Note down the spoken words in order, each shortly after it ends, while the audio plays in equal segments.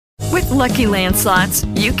Lucky Land Slots,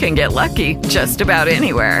 you can get lucky just about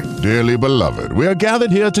anywhere. Dearly beloved, we are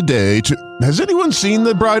gathered here today to... Has anyone seen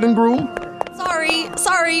the bride and groom?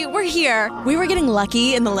 Sorry, we're here. We were getting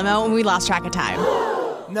lucky in the limo and we lost track of time.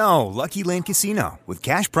 No, Lucky Land Casino, with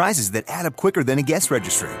cash prizes that add up quicker than a guest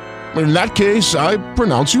registry. In that case, I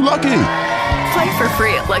pronounce you lucky. Play for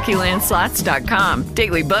free at LuckyLandSlots.com.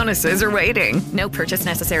 Daily bonuses are waiting. No purchase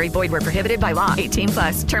necessary. Void where prohibited by law.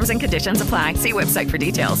 18+. Terms and conditions apply. See website for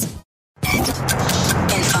details. In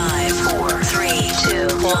 5, 4, 3, 2,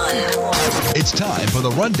 1. It's time for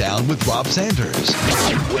the Rundown with Rob Sanders.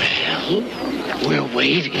 Well, we're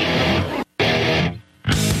waiting.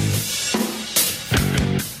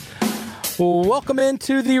 Welcome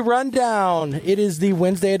into the Rundown. It is the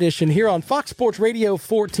Wednesday edition here on Fox Sports Radio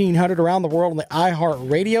 1400 around the world on the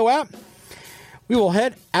iHeartRadio app. We will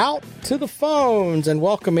head out to the phones and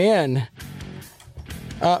welcome in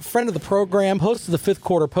friend of the program, host of the Fifth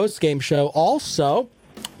Quarter postgame show, also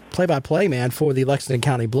play-by-play man for the Lexington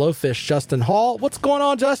County Blowfish, Justin Hall. What's going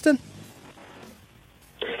on, Justin?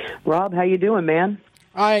 Rob, how you doing, man?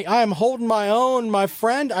 I am holding my own, my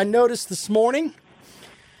friend. I noticed this morning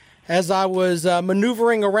as I was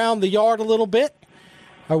maneuvering around the yard a little bit,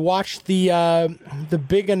 I watched the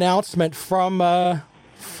big announcement from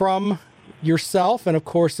yourself and, of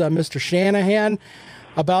course, Mr. Shanahan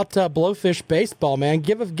about Blowfish baseball, man.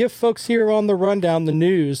 Give folks here on the Rundown the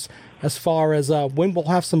news as far as when we'll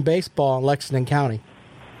have some baseball in Lexington County.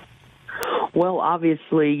 Well,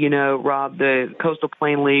 obviously, you know, Rob, the Coastal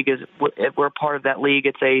Plain League, we're part of that league.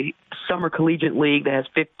 It's a summer collegiate league that has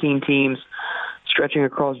 15 teams stretching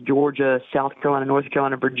across Georgia, South Carolina, North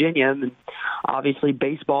Carolina, Virginia. And obviously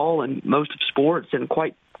baseball and most of sports and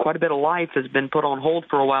quite a bit of life has been put on hold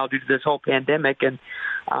for a while due to this whole pandemic. And,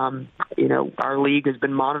 you know, our league has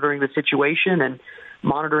been monitoring the situation and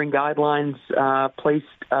monitoring guidelines placed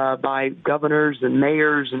by governors and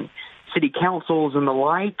mayors and city councils and the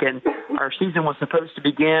like. And our season was supposed to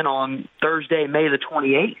begin on Thursday, May the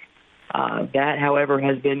 28th. That, however,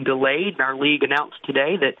 has been delayed. And our league announced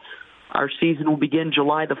today that our season will begin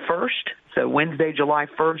July the 1st. So Wednesday, July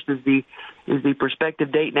 1st is the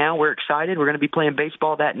prospective date now. We're excited. We're going to be playing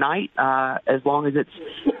baseball that night as long as it's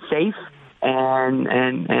safe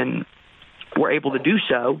and we're able to do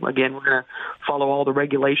so. Again, we're going to follow all the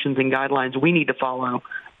regulations and guidelines we need to follow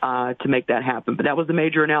to make that happen. But that was the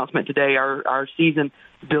major announcement today. Our season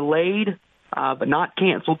delayed but not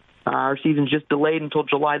canceled. Our season's just delayed until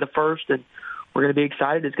July the 1st, and we're going to be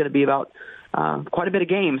excited. It's going to be about quite a bit of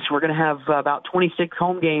games. We're going to have about 26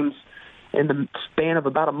 home games in the span of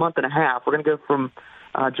about a month and a half. We're going to go from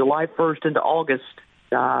July 1st into August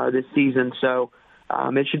this season. So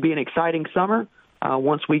it should be an exciting summer.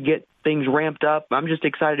 Once we get things ramped up, I'm just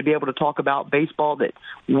excited to be able to talk about baseball that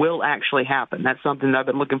will actually happen. That's something that I've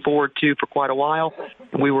been looking forward to for quite a while.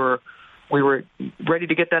 And we were ready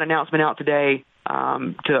to get that announcement out today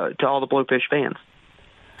to all the Blowfish fans.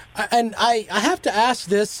 And I have to ask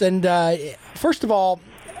this, and first of all,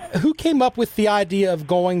 who came up with the idea of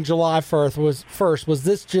going July 1st? Was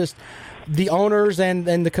this just the owners and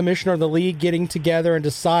the commissioner of the league getting together and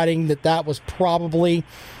deciding that was probably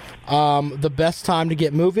the best time to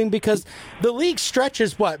get moving? Because the league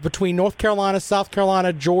stretches, between North Carolina, South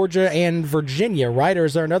Carolina, Georgia, and Virginia, right? Or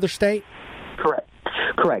is there another state?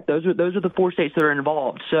 Correct. Those are the 4 states that are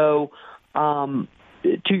involved. So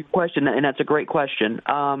to your question, and that's a great question,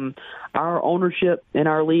 our ownership in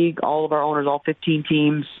our league, all of our owners, all 15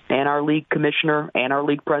 teams, and our league commissioner and our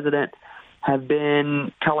league president have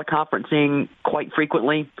been teleconferencing quite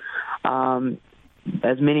frequently,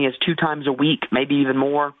 as many as 2 times a week, maybe even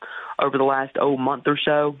more, over the last month or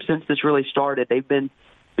so since this really started. They've been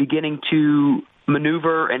beginning to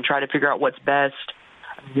maneuver and try to figure out what's best.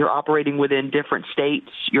 You're operating within different states.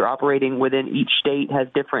 You're operating within each state has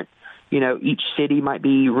different, each city might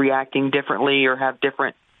be reacting differently or have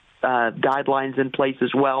different guidelines in place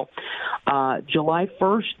as well. July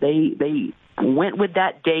 1st, they went with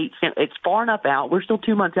that date. It's far enough out. We're still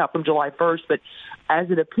 2 months out from July 1st, but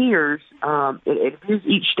as it appears, it appears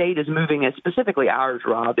each state is moving, as specifically ours,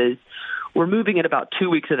 Rob, is we're moving at about 2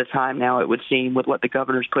 weeks at a time now, it would seem, with what the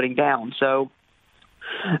governor's putting down. So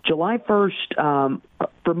July 1st,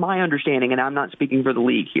 from my understanding, and I'm not speaking for the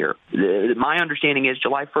league here, my understanding is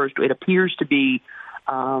July 1st, it appears to be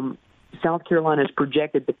South Carolina is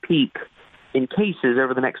projected to peak in cases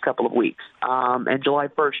over the next couple of weeks. And July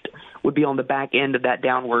 1st would be on the back end of that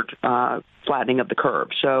downward flattening of the curve.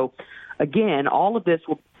 So, again, all of this,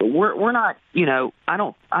 we're not, I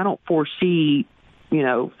don't foresee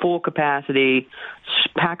full capacity,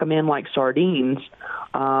 pack them in like sardines,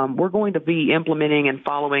 we're going to be implementing and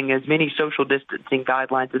following as many social distancing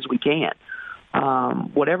guidelines as we can.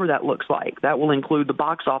 Whatever that looks like. That will include the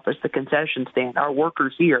box office, the concession stand, our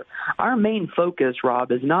workers here. Our main focus,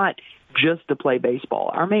 Rob, is not just to play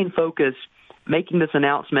baseball. Our main focus, making this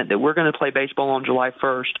announcement that we're going to play baseball on July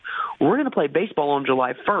 1st, we're going to play baseball on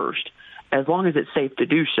July 1st as long as it's safe to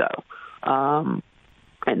do so.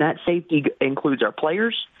 And that safety includes our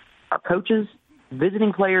players, our coaches,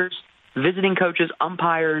 visiting players, visiting coaches,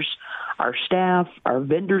 umpires, our staff, our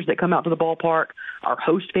vendors that come out to the ballpark, our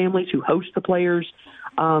host families who host the players,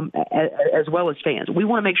 as well as fans. We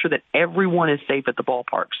want to make sure that everyone is safe at the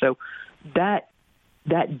ballpark. So that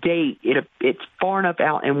date, it's far enough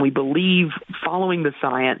out, and we believe, following the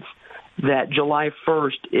science, that July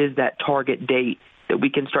 1st is that target date that we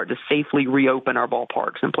can start to safely reopen our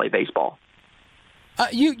ballparks and play baseball.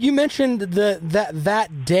 You mentioned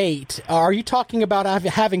that date. Are you talking about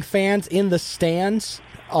having fans in the stands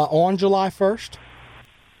on July 1st?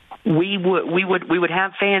 We would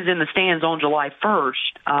have fans in the stands on July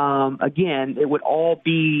 1st. Again, it would all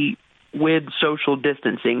be with social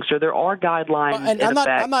distancing. So there are guidelines. And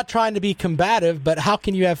I'm not trying to be combative, but how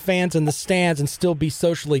can you have fans in the stands and still be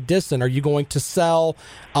socially distant? Are you going to sell,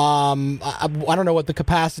 I don't know what the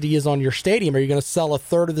capacity is on your stadium. Are you going to sell a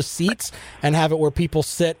third of the seats and have it where people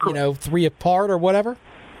sit, 3 apart or whatever?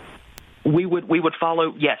 We would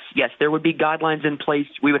follow, yes, there would be guidelines in place.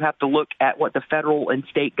 We would have to look at what the federal and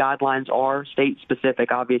state guidelines are, state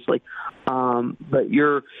specific, obviously. But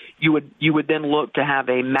you would then look to have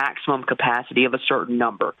a maximum capacity of a certain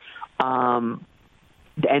number, and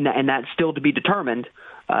that's still to be determined.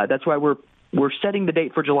 That's why we're setting the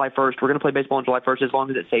date for July 1st. We're going to play baseball on July 1st as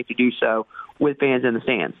long as it's safe to do so with fans in the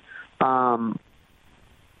stands.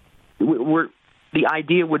 The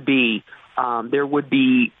idea would be there would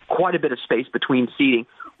be quite a bit of space between seating.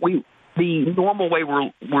 The normal way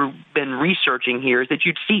we've been researching here is that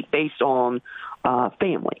you'd seat based on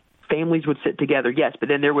family. Families would sit together, yes, but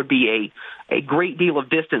then there would be a great deal of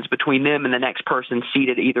distance between them and the next person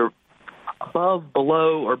seated either above,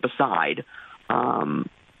 below, or beside,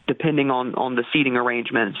 depending on the seating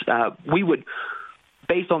arrangements. We would,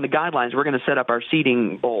 based on the guidelines, we're going to set up our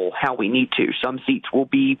seating bowl how we need to. Some seats will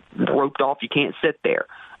be roped off. You can't sit there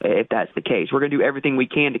if that's the case. We're going to do everything we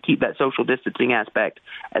can to keep that social distancing aspect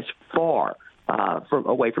as far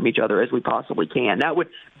away from each other as we possibly can.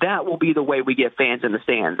 That will be the way we get fans in the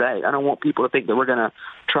stands. I don't want people to think that we're going to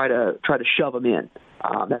try to shove them in.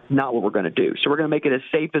 That's not what we're going to do. So we're going to make it as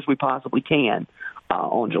safe as we possibly can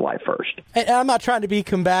on July 1st. And I'm not trying to be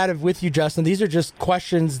combative with you, Justin. These are just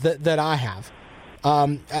questions that I have.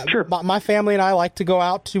 Sure. My family and I like to go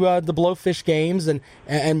out to the Blowfish games, and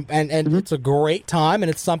Mm-hmm. it's a great time, and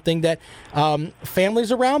it's something that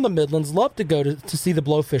families around the Midlands love to go to see the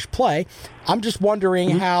Blowfish play. I'm just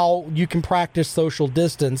wondering how you can practice social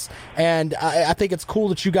distance, and I think it's cool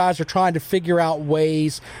that you guys are trying to figure out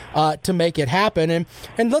ways to make it happen.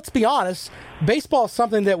 And let's be honest, baseball is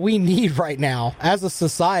something that we need right now as a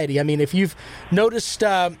society. I mean, if you've noticed,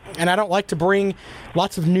 and I don't like to bring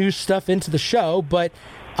lots of news stuff into the show, but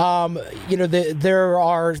there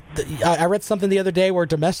are. I read something the other day where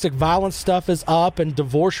domestic violence stuff is up and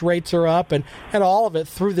divorce rates are up, and all of it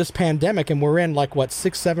through this pandemic, and we're in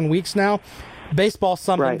 6-7 weeks now. Baseball is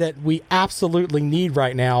something that we absolutely need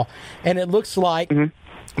right now, and it looks like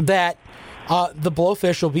that the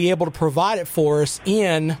Blowfish will be able to provide it for us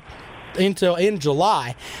in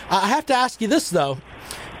July. I have to ask you this though.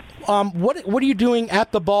 What are you doing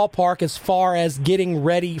at the ballpark as far as getting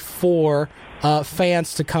ready for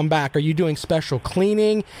fans to come back? Are you doing special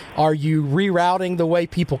cleaning? Are you rerouting the way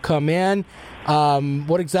people come in?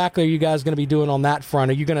 What exactly are you guys going to be doing on that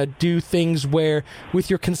front? Are you going to do things where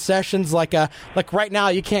with your concessions, like right now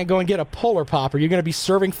you can't go and get a Polar Pop? Are you going to be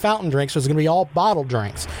serving fountain drinks, or is it going to be all bottled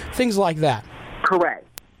drinks? Things like that. Correct.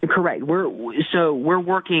 We're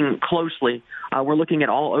working closely. We're looking at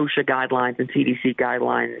all OSHA guidelines and CDC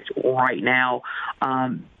guidelines right now.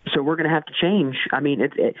 So we're going to have to change. I mean,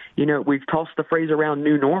 we've tossed the phrase around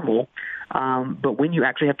new normal, but when you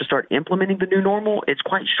actually have to start implementing the new normal, it's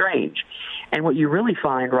quite strange. And what you really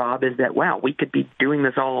find, Rob, is that, wow, we could be doing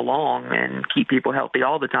this all along and keep people healthy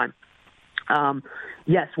all the time.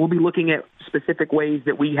 Yes, we'll be looking at specific ways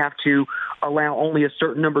that we have to allow only a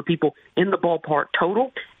certain number of people in the ballpark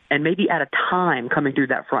total, and maybe at a time coming through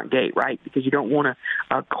that front gate, right? Because you don't want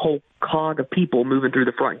a whole clog of people moving through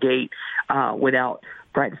the front gate without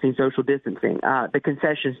practicing social distancing. The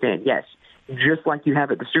concession stand, yes, just like you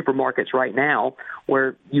have at the supermarkets right now,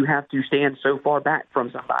 where you have to stand so far back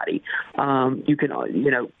from somebody. You can,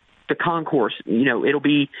 the concourse. It'll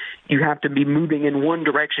be, you have to be moving in one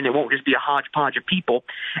direction. It won't just be a hodgepodge of people.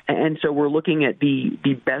 And so we're looking at the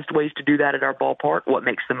best ways to do that at our ballpark, what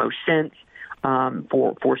makes the most sense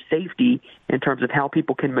for safety in terms of how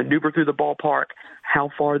people can maneuver through the ballpark, how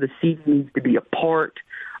far the seat needs to be apart.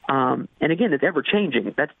 And again, it's ever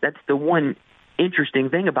changing. That's the one interesting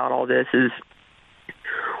thing about all this is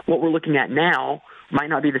what we're looking at now might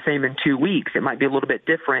not be the same in 2 weeks. It might be a little bit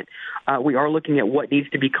different. We are looking at what needs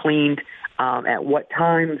to be cleaned, at what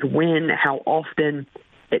times, when, how often,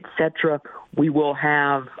 etc. We will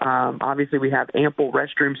have, obviously we have ample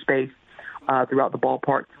restroom space throughout the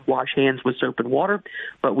ballpark to wash hands with soap and water,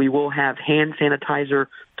 but we will have hand sanitizer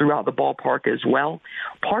throughout the ballpark as well.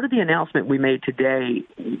 Part of the announcement we made today,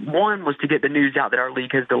 one was to get the news out that our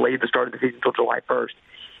league has delayed the start of the season until July 1st.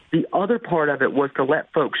 The other part of it was to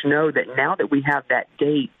let folks know that now that we have that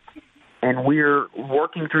date and we're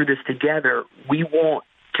working through this together, we want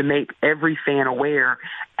to make every fan aware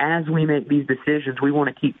as we make these decisions. We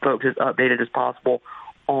want to keep folks as updated as possible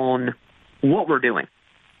on what we're doing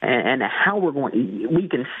and how we're going. We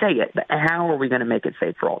can say it, but how are we going to make it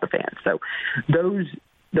safe for all the fans? So those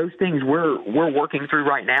things we're working through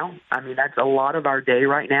right now. I mean, that's a lot of our day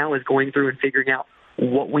right now is going through and figuring out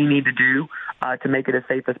what we need to do to make it as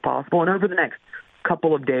safe as possible. And over the next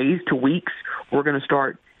couple of days to weeks, we're going to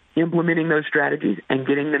start implementing those strategies and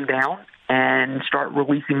getting them down and start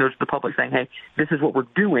releasing those to the public saying, hey, this is what we're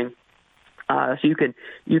doing. So you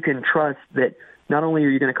can trust that not only are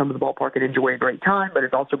you going to come to the ballpark and enjoy a great time, but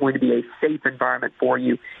it's also going to be a safe environment for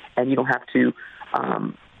you, and you don't have to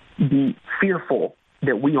be fearful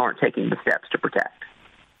that we aren't taking the steps to protect.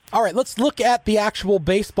 All right, let's look at the actual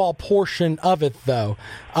baseball portion of it, though.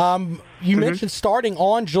 You mentioned starting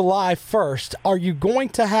on July 1st. Are you going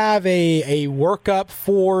to have a workup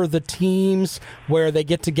for the teams where they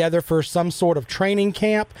get together for some sort of training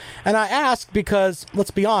camp? And I ask because,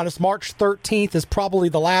 let's be honest, March 13th is probably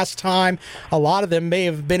the last time a lot of them may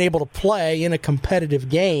have been able to play in a competitive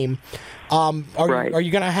game. Are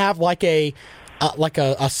you going to have like a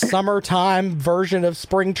summertime version of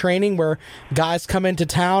spring training where guys come into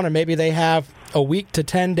town and maybe they have a week to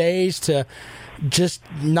 10 days to just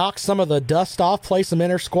knock some of the dust off, play some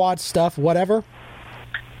inter-squad stuff, whatever?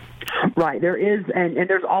 Right. There is, and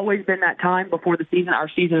there's always been that time before the season. Our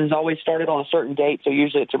season has always started on a certain date, so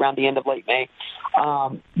usually it's around the end of late May.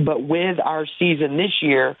 But with our season this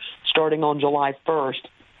year, starting on July 1st,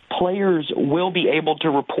 players will be able to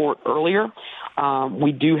report earlier.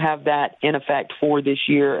 We do have that in effect for this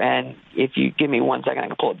year, and if you give me 1 second, I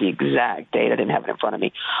can pull up the exact date. I didn't have it in front of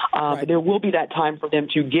me. But there will be that time for them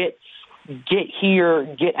to get here,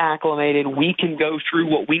 get acclimated. We can go through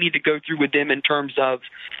what we need to go through with them in terms of,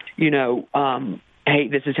 hey,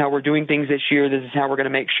 this is how we're doing things this year. This is how we're going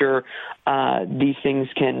to make sure these things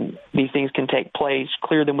can take place,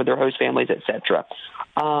 clear them with their host families, etc.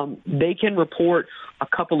 They can report a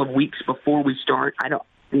couple of weeks before we start.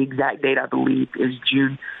 The exact date, I believe, is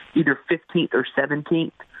June either 15th or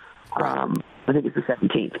 17th. I think it's the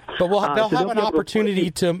 17th. But they'll have an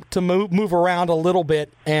opportunity to move around a little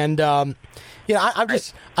bit, and I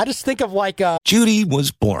just think of like Judy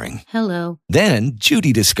was boring. Hello. Then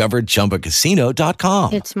Judy discovered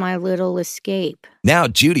ChumbaCasino.com. It's my little escape. Now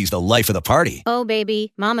Judy's the life of the party. Oh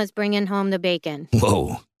baby, Mama's bringing home the bacon.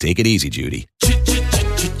 Whoa, take it easy, Judy.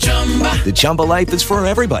 The Chumba life is for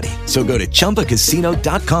everybody. So go to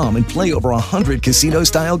ChumbaCasino.com and play over 100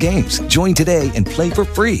 casino-style games. Join today and play for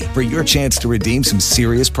free for your chance to redeem some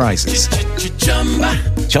serious prizes.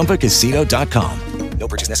 ChumbaCasino.com. No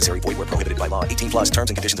purchase necessary. Void where prohibited by law. 18+ terms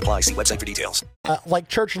and conditions apply. See website for details. Like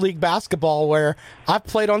church league basketball, where I've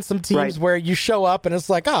played on some teams where you show up and it's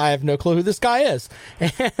like, I have no clue who this guy is.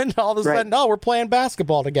 And all of a sudden, we're playing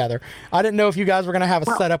basketball together. I didn't know if you guys were going to have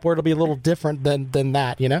a setup where it'll be a little different than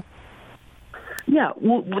that, Yeah,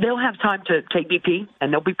 well, they'll have time to take BP,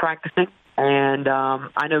 and they'll be practicing. And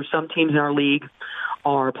I know some teams in our league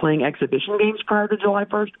are playing exhibition games prior to July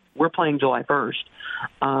 1st. We're playing July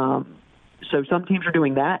 1st. So some teams are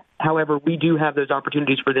doing that. However, we do have those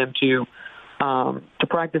opportunities for them to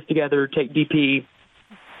practice together, take DP,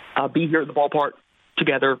 be here at the ballpark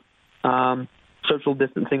together, social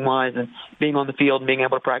distancing-wise, and being on the field and being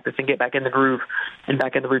able to practice and get back in the groove and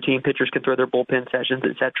back in the routine. Pitchers can throw their bullpen sessions,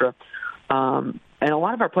 etc. And a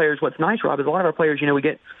lot of our players, what's nice, Rob, is a lot of our players,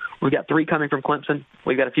 we've got 3 coming from Clemson.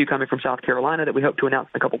 We've got a few coming from South Carolina that we hope to announce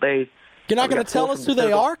in a couple days. You're not going to tell us who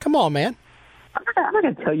they are? Come on, man. I'm not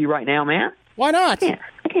going to tell you right now, man. Why not? I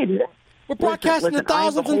can't do that. We're broadcasting to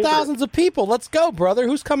thousands and thousands of people. Let's go, brother.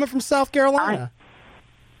 Who's coming from South Carolina?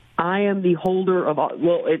 I am the holder of all.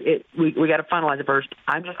 Well, we got to finalize it first.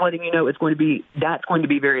 I'm just letting you know that's going to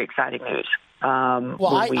be very exciting news.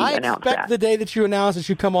 Well, I expect the day that you announce that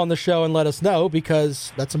you come on the show and let us know,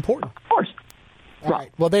 because that's important. Of course. All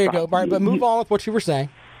right. Well, there you go. All right, but move on with what you were saying.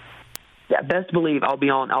 Yeah, best believe I'll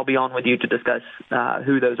be on with you to discuss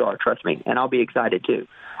who those are. Trust me, and I'll be excited too.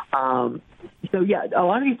 So yeah, a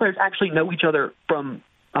lot of these players actually know each other from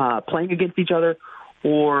playing against each other,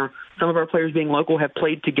 or some of our players being local have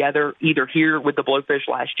played together either here with the Blowfish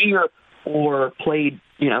last year or played,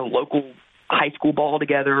 local high school ball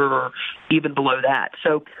together or even below that.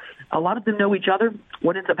 So a lot of them know each other.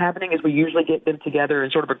 What ends up happening is we usually get them together in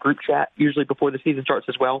sort of a group chat, usually before the season starts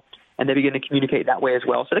as well, and they begin to communicate that way as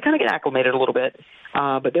well. So they kind of get acclimated a little bit,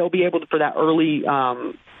 but they'll be able to, for that early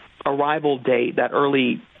arrival date, that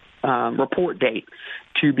early report date,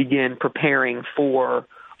 to begin preparing for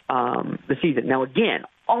the season. Now, again,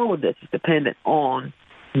 all of this is dependent on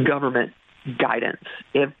government guidance.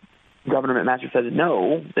 If Governor McMaster says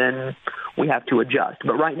no, then we have to adjust.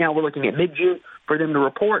 But right now we're looking at mid-June for them to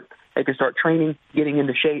report. They can start training, getting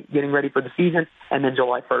into shape, getting ready for the season, and then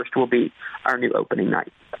July 1st will be our new opening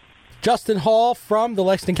night. Justin Hall from the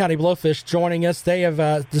Lexington County Blowfish joining us. They have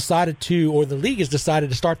the league has decided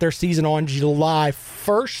to start their season on July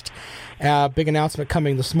 1st. Big announcement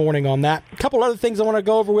coming this morning on that. A couple other things I want to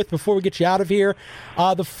go over with before we get you out of here.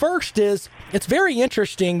 The first is, it's very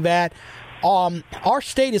interesting that our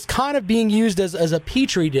state is kind of being used as a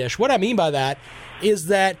petri dish. What I mean by that is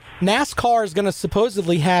that NASCAR is going to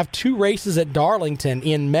supposedly have 2 races at Darlington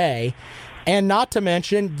in May, and not to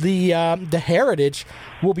mention the Heritage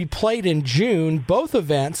will be played in June. Both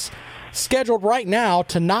events scheduled right now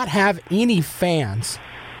to not have any fans.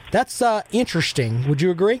 That's interesting. Would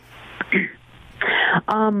you agree?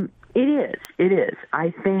 It is.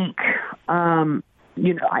 I think,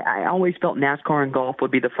 I always felt NASCAR and golf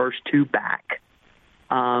would be the first 2 back.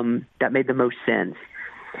 That made the most sense.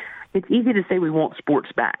 It's easy to say we want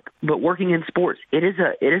sports back, but working in sports, it is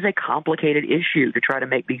a complicated issue to try to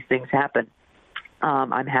make these things happen.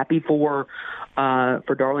 I'm happy for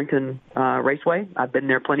Darlington Raceway. I've been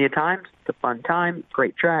there plenty of times. It's a fun time,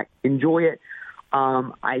 great track, enjoy it.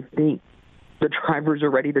 I think the drivers are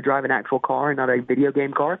ready to drive an actual car and not a video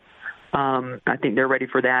game car. I think they're ready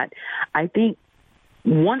for that. I think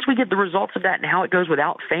once we get the results of that and how it goes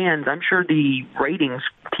without fans, I'm sure the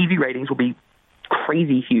TV ratings will be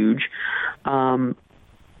crazy huge.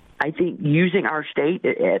 I think using our state,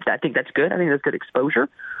 I think that's good. I think that's good exposure.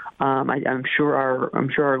 I'm sure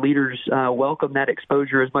our leaders welcome that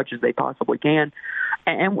exposure as much as they possibly can,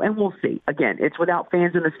 and we'll see. Again, it's without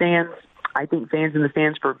fans in the stands. I think fans in the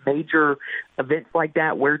stands for major events like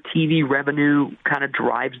that, where TV revenue kind of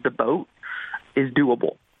drives the boat, is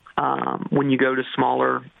doable. When you go to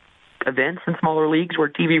smaller events and smaller leagues where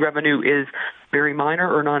TV revenue is very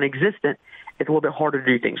minor or non-existent, it's a little bit harder to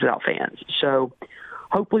do things without fans. So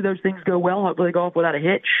hopefully those things go well. Hopefully they go off without a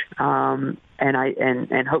hitch.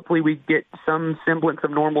 And hopefully we get some semblance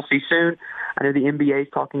of normalcy soon. I know the NBA is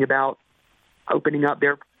talking about opening up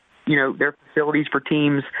their facilities for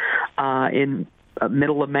teams in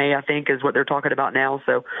middle of May, I think, is what they're talking about now.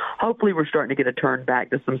 So hopefully we're starting to get a turn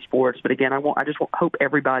back to some sports. But again, I just hope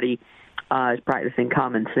everybody is practicing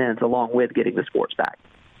common sense along with getting the sports back.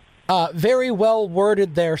 Very well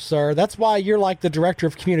worded there, sir. That's why you're like the director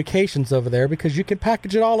of communications over there, because you can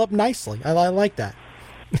package it all up nicely. I like that.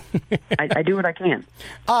 I do what I can.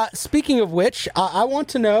 Speaking of which, I want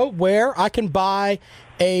to know where I can buy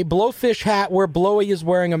a Blowfish hat where Blowy is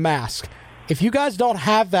wearing a mask. If you guys don't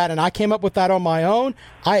have that and I came up with that on my own,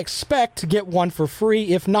 I expect to get one for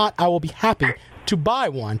free. If not, I will be happy to buy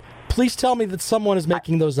one. Please tell me that someone is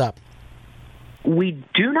making those up. We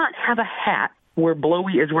do not have a hat where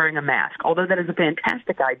Blowy is wearing a mask, although that is a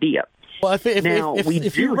fantastic idea. Well,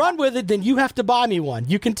 if you run with it, then you have to buy me one.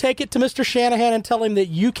 You can take it to Mr. Shanahan and tell him that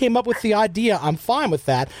you came up with the idea. I'm fine with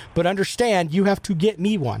that, but understand you have to get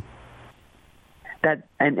me one. That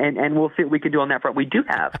and we'll see what we can do on that front. We do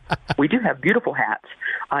have beautiful hats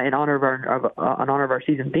in honor of our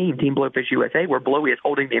season theme, Team Blowfish USA, where Blowy is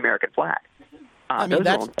holding the American flag. I mean,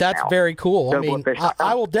 that's very cool. I mean,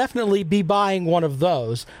 I will definitely be buying one of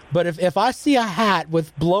those. But if I see a hat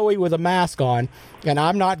with Blowy with a mask on, and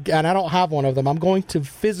I don't have one of them, I'm going to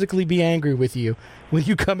physically be angry with you when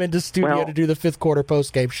you come into studio to do the fifth quarter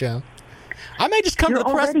post-game show. I may just come to the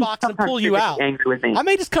press box and pull you out. I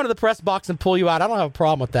may just come to the press box and pull you out. I don't have a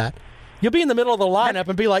problem with that. You'll be in the middle of the lineup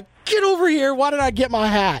and be like, "Get over here! Why did I get my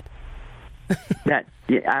hat?"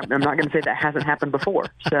 I'm not going to say that hasn't happened before.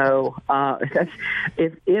 So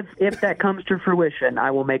if that comes to fruition,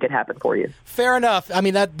 I will make it happen for you. Fair enough. I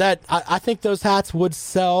mean, I think those hats would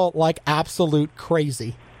sell like absolute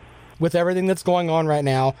crazy. With everything that's going on right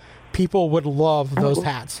now, people would love those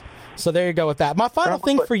hats. So there you go with that. My final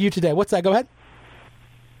thing for you today. What's that? Go ahead.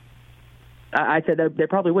 I said they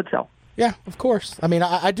probably would sell. Yeah, of course. I mean,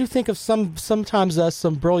 I do think of sometimes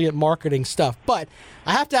some brilliant marketing stuff. But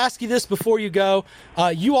I have to ask you this before you go.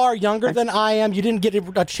 You are younger than I am. You didn't get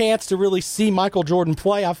a chance to really see Michael Jordan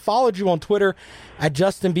play. I've followed you on Twitter at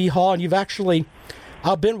Justin B. Hall, and you've actually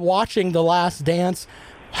been watching The Last Dance.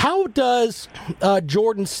 How does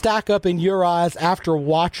Jordan stack up in your eyes after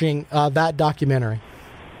watching that documentary?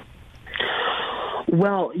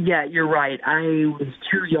 Well, yeah, you're right. I was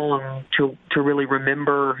too young to really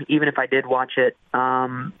remember, even if I did watch it.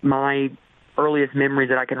 My earliest memories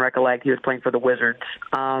that I can recollect, he was playing for the Wizards.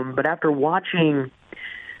 But after watching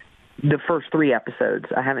the first 3 episodes,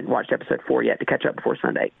 I haven't watched episode 4 yet to catch up before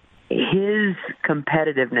Sunday, his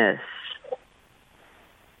competitiveness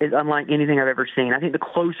is unlike anything I've ever seen. I think the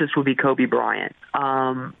closest would be Kobe Bryant.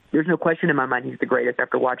 There's no question in my mind he's the greatest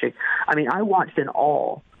after watching. I mean, I watched in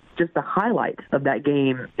awe just the highlights of that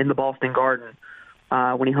game in the Boston Garden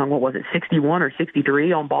when he hung, 61 or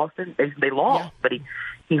 63 on Boston? They lost, but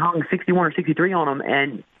he hung 61 or 63 on them,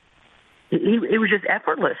 and it was just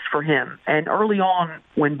effortless for him. And early on,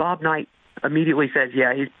 when Bob Knight immediately says,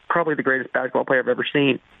 yeah, he's probably the greatest basketball player I've ever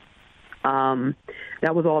seen,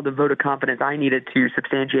 that was all the vote of confidence I needed to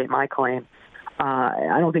substantiate my claim.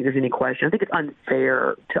 I don't think there's any question. I think it's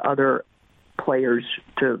unfair to other players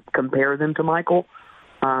to compare them to Michael.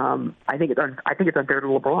 I think it's unfair to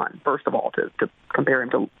LeBron, first of all, to compare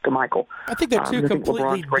him to Michael. I think they're two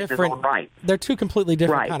completely different. They're two completely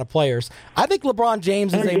different kind of players. I think LeBron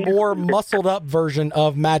James is a more muscled up version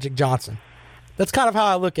of Magic Johnson. That's kind of how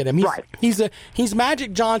I look at him. He's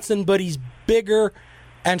Magic Johnson, but he's bigger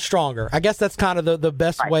and stronger. I guess that's kind of the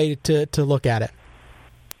best way to look at it.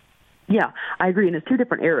 Yeah, I agree, and it's 2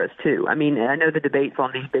 different eras too. I mean, I know the debates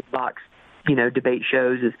on these big box, debate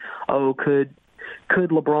shows is, could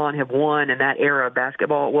LeBron have won in that era of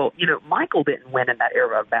basketball? Well, Michael didn't win in that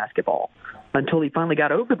era of basketball until he finally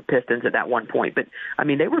got over the Pistons at that one point. But, I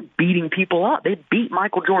mean, they were beating people up. They beat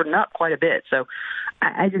Michael Jordan up quite a bit. So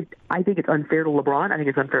I think it's unfair to LeBron. I think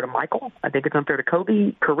it's unfair to Michael. I think it's unfair to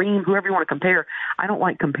Kobe, Kareem, whoever you want to compare. I don't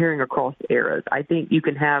like comparing across eras. I think you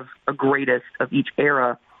can have a greatest of each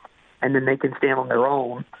era, and then they can stand on their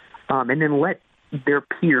own, and then let their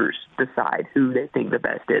peers decide who they think the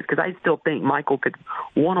best is. Because I still think Michael could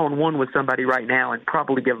one-on-one with somebody right now and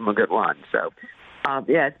probably give them a good run. So,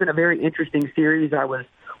 it's been a very interesting series. I was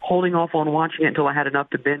holding off on watching it until I had enough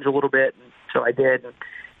to binge a little bit, so I did.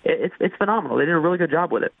 It's phenomenal. They did a really good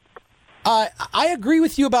job with it. I agree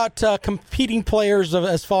with you about competing players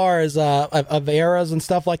as far as of eras and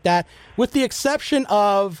stuff like that, with the exception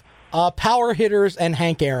of power hitters and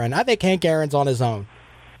Hank Aaron. I think Hank Aaron's on his own.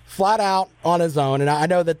 Flat out on his own, and I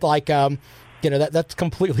know that that's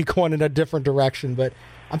completely going in a different direction. But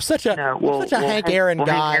I'm such a Hank Aaron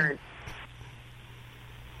guy.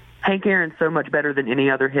 Hank Aaron's so much better than any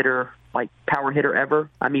other hitter, like power hitter ever.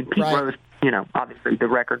 I mean, Pete Rose, obviously the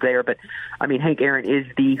record there, but I mean, Hank Aaron is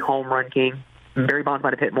the home run king. Barry Bonds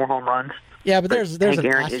might have hit more home runs. Yeah, but there's an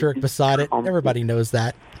asterisk beside it. Everybody knows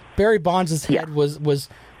that. Barry Bonds' head was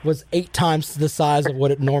 8 times the size of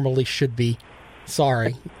what it normally should be.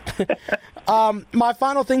 Sorry. My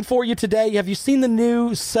final thing for you today, have you seen the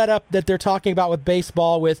new setup that they're talking about with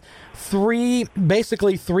baseball with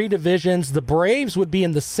basically three divisions? The Braves would be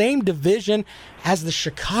in the same division as the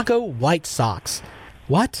Chicago White Sox.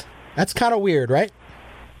 What? That's kind of weird, right?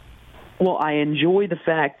 Well, I enjoy the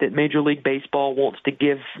fact that Major League Baseball wants to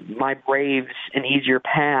give my Braves an easier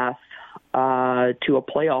path to a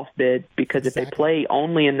playoff bid, because if they play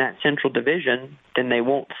only in that Central Division, then they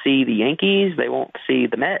won't see the Yankees, they won't see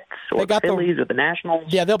the Mets or the Phillies or the Nationals.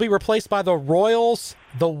 Yeah, they'll be replaced by the Royals,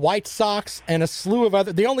 the White Sox, and a slew of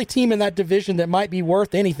other. The only team in that division that might be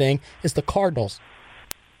worth anything is the Cardinals.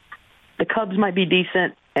 The Cubs might be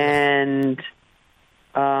decent, and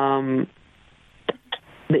the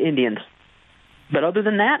Indians. But other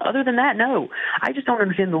than that, no. I just don't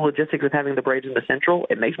understand the logistics of having the Braves in the Central.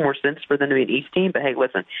 It makes more sense for them to be an East team. But, hey,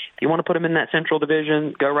 listen, if you want to put them in that Central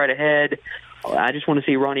division, go right ahead. I just want to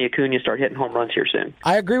see Ronnie Acuna start hitting home runs here soon.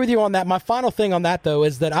 I agree with you on that. My final thing on that, though,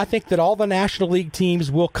 is that I think that all the National League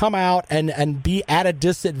teams will come out and be at a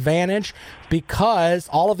disadvantage because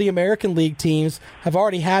all of the American League teams have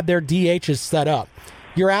already had their DHs set up.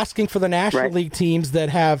 You're asking for the National League teams that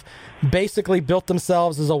have basically built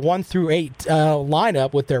themselves as a 1 through 8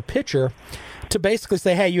 lineup with their pitcher to basically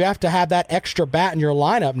say, hey, you have to have that extra bat in your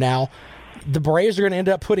lineup now. The Braves are going to end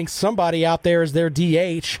up putting somebody out there as their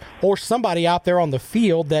DH or somebody out there on the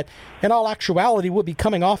field that, in all actuality, would be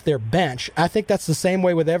coming off their bench. I think that's the same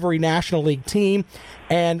way with every National League team,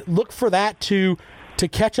 and look for that to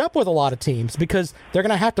catch up with a lot of teams because they're going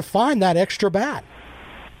to have to find that extra bat.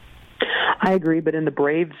 I agree, but in the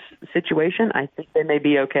Braves situation, I think they may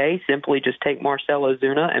be okay. Simply just take Marcell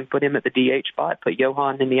Ozuna and put him at the DH spot, put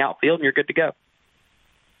Johan in the outfield, and you're good to go.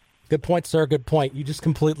 Good point, sir. Good point. You just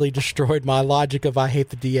completely destroyed my logic of I hate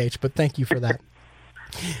the DH, but thank you for that.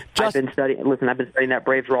 I've been studying that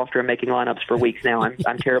Braves roster and making lineups for weeks now.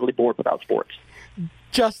 I'm terribly bored without sports.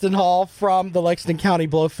 Justin Hall from the Lexington County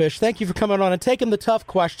Blowfish, thank you for coming on and taking the tough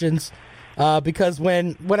questions. Because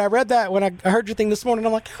when I read that, when I heard your thing this morning,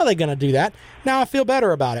 I'm like, how are they going to do that? Now I feel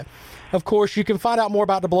better about it. Of course, you can find out more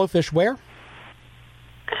about the Blowfish where?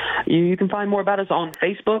 You can find more about us on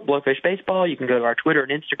Facebook, Blowfish Baseball. You can go to our Twitter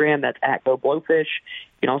and Instagram. That's @GoBlowfish.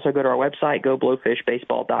 You can also go to our website,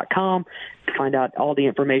 goblowfishbaseball.com, to find out all the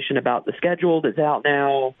information about the schedule that's out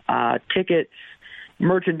now, tickets,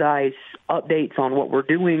 merchandise, updates on what we're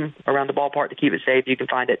doing around the ballpark to keep it safe. You can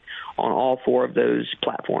find it on all 4 of those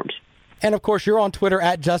platforms. And, of course, you're on Twitter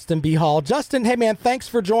 @Justin B. Hall. Justin, hey, man, thanks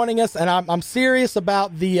for joining us. And I'm serious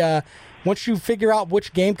about the once you figure out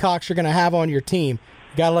which Gamecocks you're going to have on your team,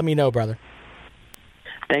 you got to let me know, brother.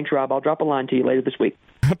 Thanks, Rob. I'll drop a line to you later this week.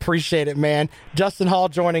 Appreciate it, man. Justin Hall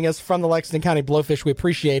joining us from the Lexington County Blowfish. We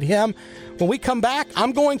appreciate him. When we come back,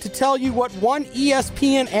 I'm going to tell you what one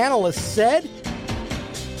ESPN analyst said,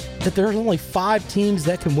 that there's only 5 teams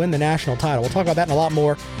that can win the national title. We'll talk about that and a lot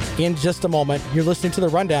more in just a moment. You're listening to The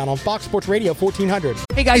Rundown on Fox Sports Radio 1400.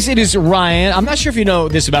 Hey, guys, it is Ryan. I'm not sure if you know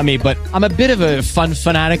this about me, but I'm a bit of a fun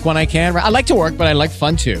fanatic when I can. I like to work, but I like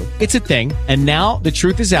fun, too. It's a thing. And now the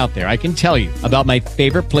truth is out there. I can tell you about my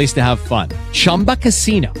favorite place to have fun, Chumba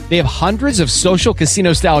Casino. They have hundreds of social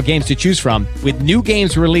casino-style games to choose from with new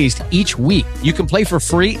games released each week. You can play for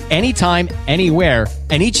free anytime, anywhere,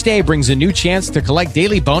 and each day brings a new chance to collect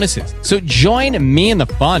daily bonuses. So join me in the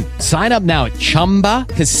fun. Sign up now at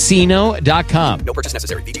ChumbaCasino.com. No purchase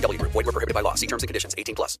necessary. VGW Group. Void where prohibited by law. See terms and conditions.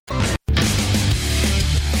 18+.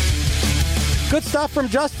 Good stuff from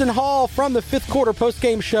Justin Hall from the 5th Quarter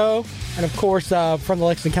postgame show. And, of course, from the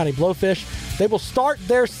Lexington County Blowfish. They will start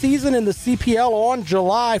their season in the CPL on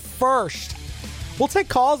July 1st. We'll take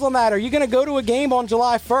calls on that. Are you going to go to a game on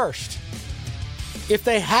July 1st? If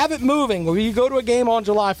they have it moving, will you go to a game on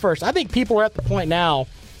July 1st? I think people are at the point now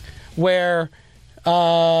where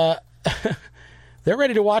they're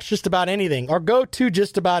ready to watch just about anything or go to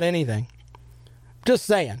just about anything. Just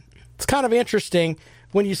saying. It's kind of interesting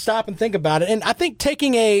when you stop and think about it. And I think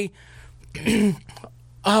taking a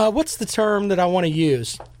what's the term that I want to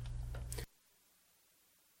use?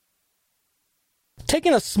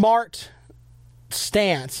 Taking a smart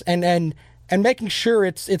stance and making sure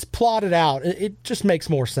it's plotted out, it just makes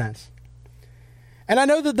more sense. And I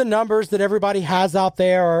know that the numbers that everybody has out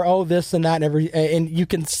there are, this and that, and you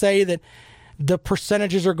can say that the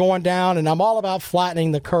percentages are going down, and I'm all about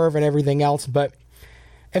flattening the curve and everything else, but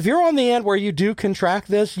if you're on the end where you do contract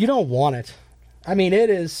this, you don't want it. I mean,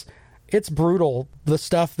 it's brutal, the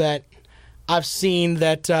stuff that I've seen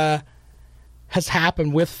that has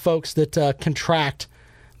happened with folks that contract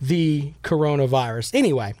the coronavirus.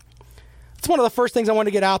 Anyway, it's one of the first things I want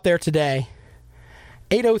to get out there today.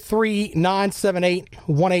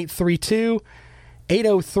 803-978-1832.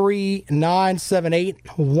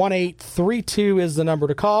 803-978-1832 is the number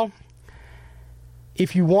to call.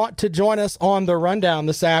 If you want to join us on the rundown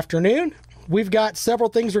this afternoon, we've got several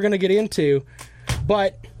things we're going to get into,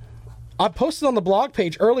 but I posted on the blog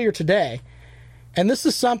page earlier today, and this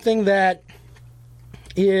is something that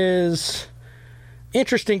is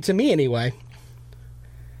interesting to me anyway.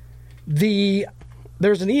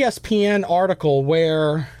 There's an ESPN article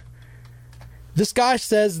where this guy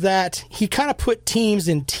says that he kind of put teams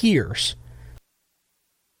in tiers.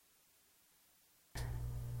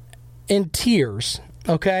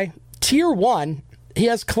 Okay? Tier 1, he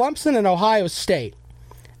has Clemson and Ohio State.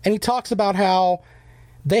 And he talks about how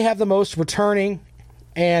they have the most returning,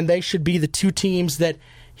 and they should be the 2 teams that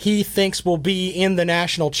he thinks will be in the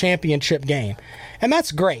national championship game. And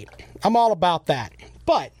that's great. I'm all about that.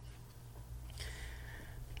 But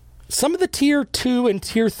some of the Tier 2 and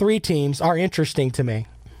Tier 3 teams are interesting to me.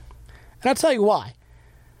 And I'll tell you why.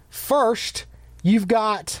 First, you've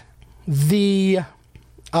got the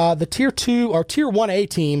Tier 2 or Tier 1A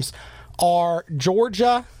teams are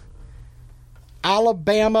Georgia,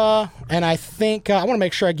 Alabama, and I think, I want to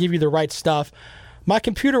make sure I give you the right stuff, My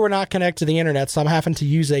computer will not connect to the internet, so I'm having to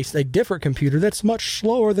use a different computer that's much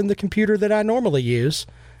slower than the computer that I normally use.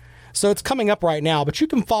 So it's coming up right now, but you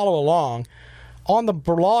can follow along on the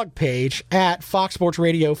blog page at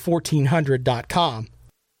foxsportsradio1400.com.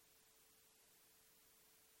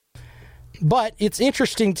 But it's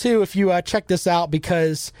interesting, too, if you check this out,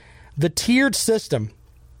 because the tiered system,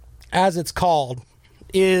 as it's called,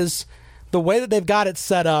 is the way that they've got it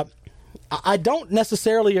set up. I don't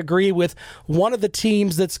necessarily agree with one of the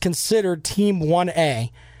teams that's considered Team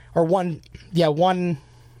 1A, or I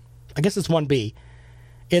guess it's 1B.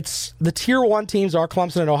 It's the Tier 1 teams are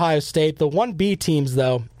Clemson and Ohio State. The 1B teams,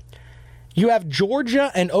 though, you have Georgia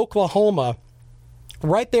and Oklahoma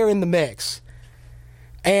right there in the mix.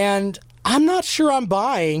 And I'm not sure I'm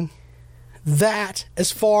buying that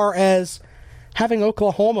as far as having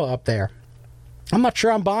Oklahoma up there. I'm not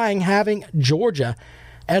sure I'm buying having Georgia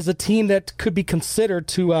as a team that could be considered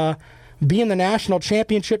to be in the national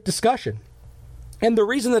championship discussion. And the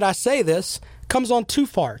reason that I say this comes on two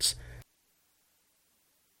parts.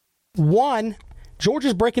 One,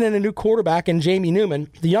 Georgia's breaking in a new quarterback in Jamie Newman,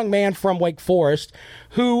 the young man from Wake Forest,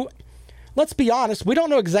 who, let's be honest, we don't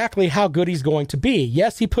know exactly how good he's going to be.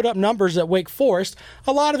 Yes, he put up numbers at Wake Forest.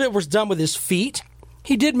 A lot of it was done with his feet.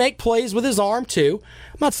 He did make plays with his arm, too.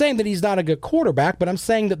 I'm not saying that he's not a good quarterback, but I'm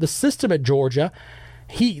saying that the system at Georgia,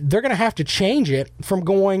 they're going to have to change it from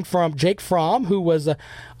going from Jake Fromm, who was a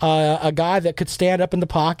guy that could stand up in the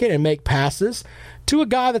pocket and make passes, to a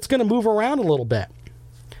guy that's going to move around a little bit.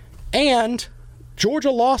 And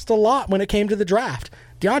Georgia lost a lot when it came to the draft.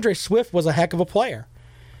 DeAndre Swift was a heck of a player.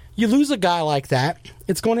 You lose a guy like that,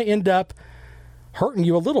 it's going to end up hurting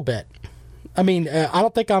you a little bit. I mean, I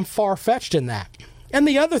don't think I'm far-fetched in that. And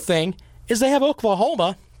the other thing is they have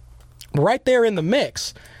Oklahoma right there in the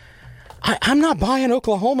mix. I'm not buying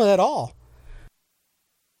Oklahoma at all.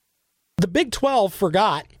 The Big 12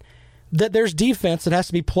 forgot that there's defense that has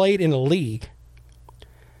to be played in a league.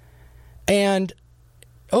 And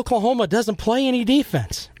Oklahoma doesn't play any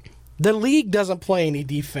defense. The league doesn't play any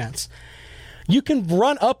defense. You can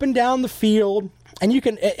run up and down the field, and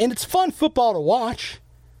it's fun football to watch.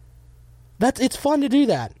 It's fun to do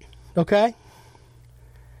that, okay?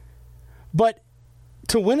 But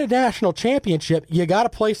to win a national championship, you got to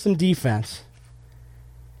play some defense.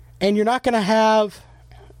 And you're not going to have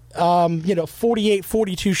 48-42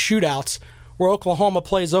 shootouts where Oklahoma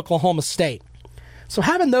plays Oklahoma State. So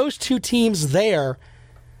having those two teams there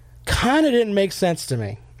kind of didn't make sense to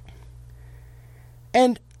me.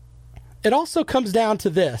 And it also comes down to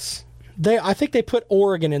this. I think they put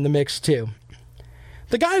Oregon in the mix too.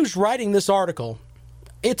 The guy who's writing this article,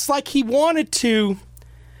 it's like he wanted to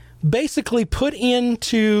basically put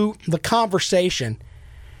into the conversation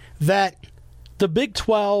that the Big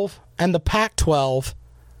 12 and the Pac-12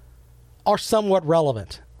 are somewhat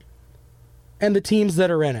relevant, and the teams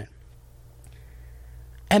that are in it.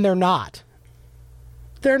 And they're not.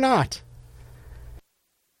 They're not.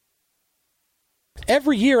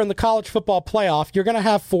 Every year in the college football playoff, you're going to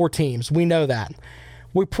have 4 teams. We know that.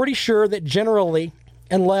 We're pretty sure that generally,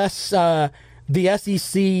 unless the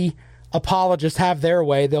SEC apologists have their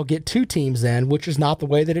way, they'll get 2 teams in, which is not the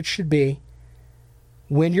way that it should be.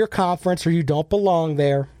 Win your conference or you don't belong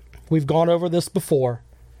there. We've gone over this before.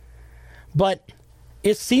 But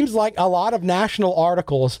it seems like a lot of national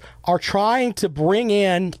articles are trying to bring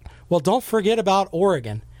in, well, don't forget about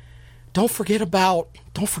Oregon. Don't forget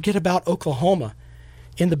about Oklahoma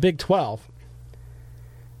in the Big 12.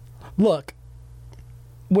 Look,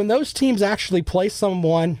 when those teams actually play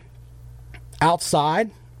someone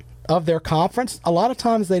outside of their conference, a lot of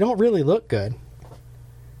times they don't really look good.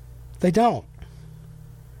 They don't.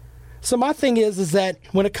 So my thing is that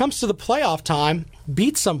when it comes to the playoff time,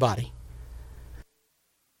 beat somebody.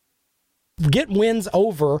 Get wins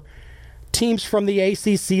over teams from the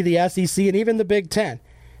ACC, the SEC, and even the Big Ten.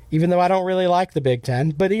 Even though I don't really like the Big Ten,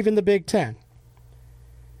 but even the Big Ten.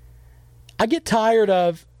 I get tired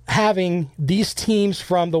of having these teams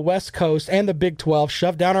from the West Coast and the Big 12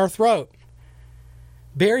 shoved down our throat.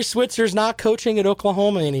 Barry Switzer's not coaching at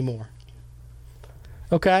Oklahoma anymore.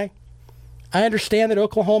 Okay? I understand that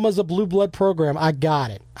Oklahoma's a blue blood program. I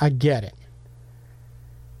got it. I get it.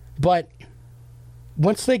 But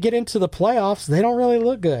once they get into the playoffs, they don't really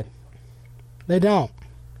look good. They don't.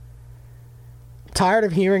 Tired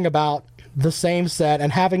of hearing about the same set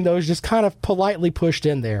and having those just kind of politely pushed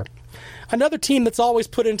in there. Another team that's always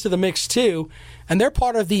put into the mix too, and they're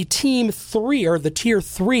part of the Team 3, or the Tier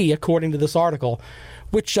 3, according to this article,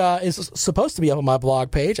 which is supposed to be up on my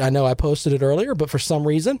blog page. I know I posted it earlier, but for some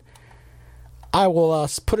reason, I will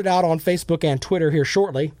put it out on Facebook and Twitter here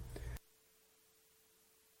shortly.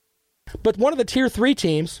 But one of the Tier 3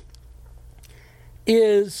 teams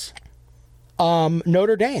is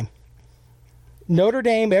Notre Dame. Notre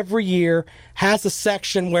Dame every year has a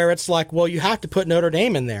section where it's like, well, you have to put Notre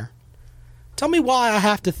Dame in there. Tell me why I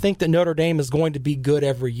have to think that Notre Dame is going to be good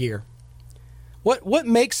every year. What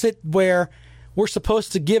makes it where we're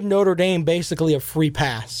supposed to give Notre Dame basically a free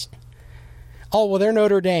pass? Oh, well, they're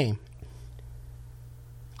Notre Dame.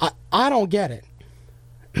 I don't get it.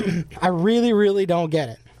 I really, really don't get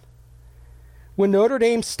it. When Notre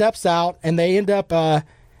Dame steps out and they end up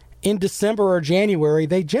in December or January,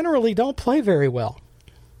 they generally don't play very well.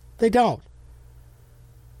 They don't.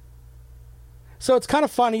 So it's kind of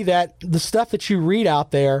funny that the stuff that you read out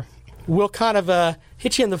there will kind of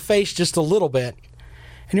hit you in the face just a little bit.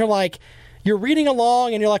 And you're reading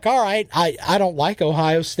along and you're like, all right, I don't like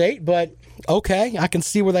Ohio State, but okay, I can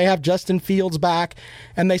see where they have Justin Fields back,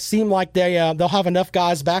 and they seem like they'll have enough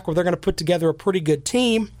guys back where they're going to put together a pretty good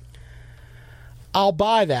team. I'll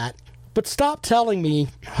buy that. But stop telling me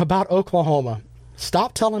about Oklahoma.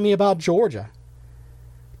 Stop telling me about Georgia.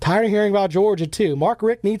 Tired of hearing about Georgia, too. Mark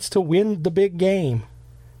Richt needs to win the big game.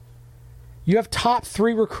 You have top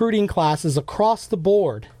 3 recruiting classes across the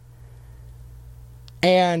board.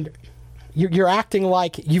 And you're acting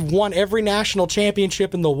like you've won every national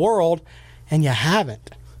championship in the world, and you haven't.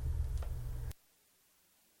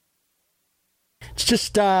 It's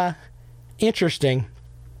just interesting,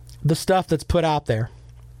 the stuff that's put out there.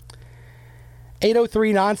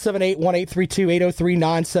 803-978-1832,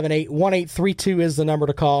 803-978-1832 is the number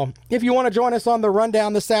to call. If you want to join us on the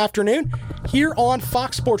rundown this afternoon, here on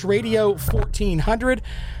Fox Sports Radio 1400,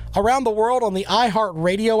 around the world on the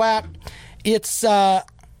iHeartRadio app, it's the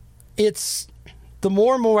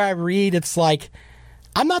more and more I read, it's like,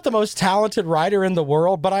 I'm not the most talented writer in the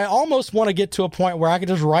world, but I almost want to get to a point where I can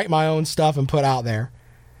just write my own stuff and put out there.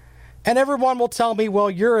 And everyone will tell me, well,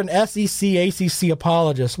 you're an SEC, ACC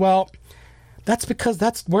apologist. Well, that's because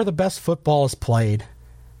that's where the best football is played,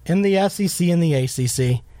 in the SEC and the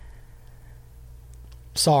ACC.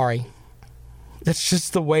 Sorry. That's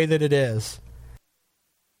just the way that it is.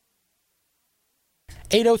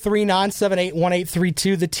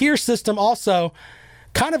 803-978-1832. The tier system also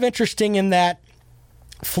kind of interesting in that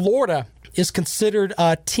Florida is considered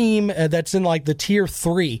a team that's in like the tier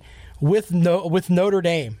 3 with Notre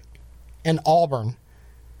Dame and Auburn.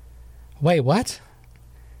 Wait, what?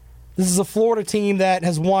 This is a Florida team that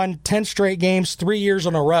has won 10 straight games 3 years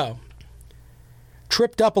in a row.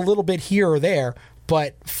 Tripped up a little bit here or there,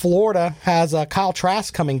 but Florida has Kyle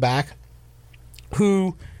Trask coming back,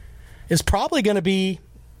 who is probably going to be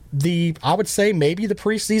I would say maybe the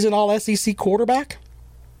preseason All-SEC quarterback.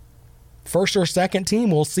 First or second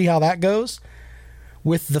team, we'll see how that goes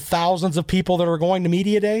with the thousands of people that are going to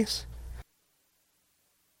media days.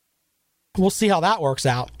 We'll see how that works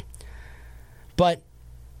out. But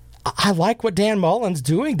I like what Dan Mullen's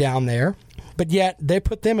doing down there, but yet they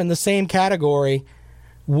put them in the same category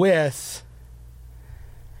with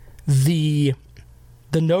the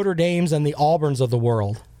Notre Dames and the Auburns of the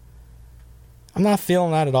world. I'm not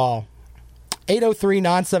feeling that at all.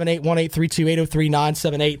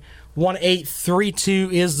 803-978-1832,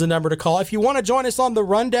 803-978-1832 is the number to call. If you want to join us on the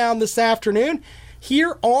rundown this afternoon,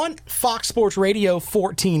 here on Fox Sports Radio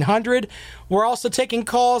 1400, we're also taking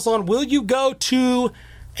calls on will you go to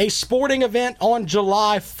a sporting event on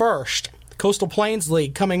July 1st. The Coastal Plains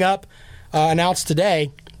League coming up, announced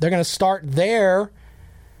today. They're going to start their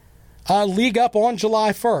league up on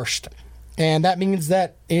July 1st. And that means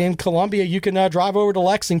that in Columbia, you can drive over to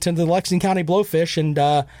Lexington, to the Lexington County Blowfish, and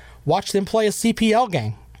watch them play a CPL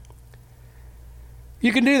game.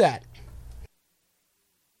 You can do that.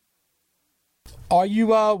 Are you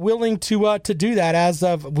willing to do that as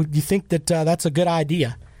of, would you think that that's a good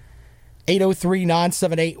idea?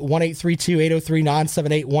 803-978-1832,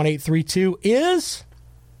 803-978-1832 is,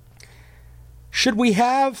 should we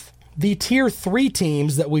have the Tier 3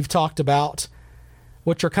 teams that we've talked about,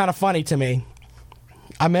 which are kind of funny to me?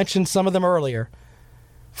 I mentioned some of them earlier.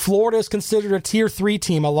 Florida is considered a Tier 3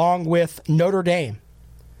 team along with Notre Dame.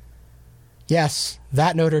 Yes,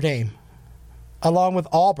 that Notre Dame. Along with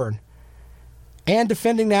Auburn. And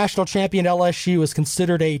defending national champion LSU is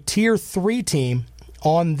considered a Tier 3 team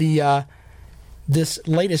on the this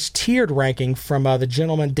latest tiered ranking from the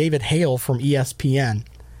gentleman David Hale from ESPN.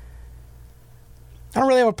 I don't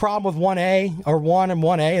really have a problem with 1A or 1 and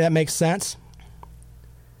 1A. That makes sense.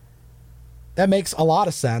 That makes a lot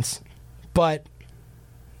of sense. But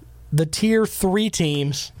the Tier 3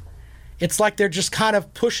 teams, it's like they're just kind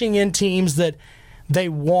of pushing in teams that they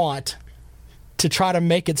want to try to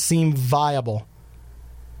make it seem viable.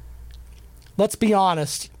 let's be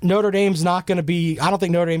honest, Notre Dame's not going to be, I don't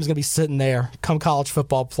think Notre Dame's going to be sitting there come college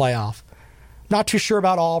football playoff. Not too sure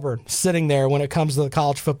about Auburn sitting there when it comes to the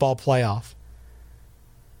college football playoff.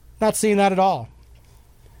 Not seeing that at all.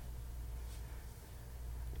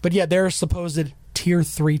 But yet they're a supposed Tier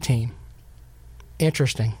 3 team.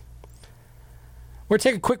 Interesting. We're going to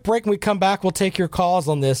take a quick break. When we come back, we'll take your calls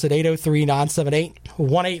on this at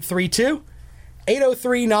 803-978-1832.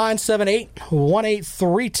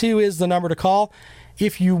 803-978-1832 is the number to call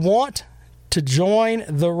if you want to join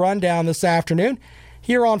the rundown this afternoon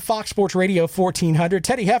here on Fox Sports Radio 1400.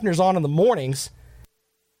 Teddy Hefner's on in the mornings.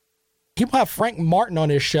 He will have Frank Martin on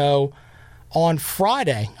his show on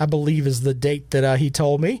Friday, I believe is the date that he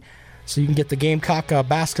told me. So you can get the Gamecock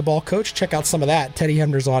basketball coach. Check out some of that. Teddy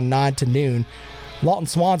Hefner's on 9 to noon. Lawton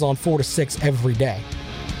Swan's on 4 to 6 every day.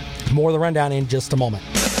 More of the rundown in just a moment.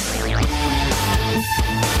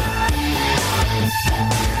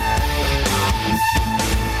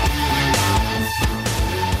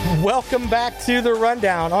 Welcome back to the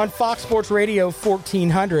rundown on Fox Sports Radio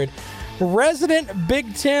 1400. Resident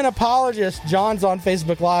Big Ten apologist John's on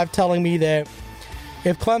Facebook Live telling me that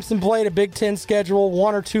if Clemson played a Big Ten schedule,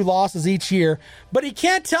 1 or 2 losses each year, but he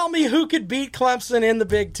can't tell me who could beat Clemson in the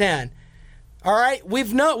Big Ten. All right,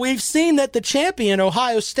 we've seen that the champion,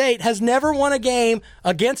 Ohio State, has never won a game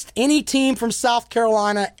against any team from South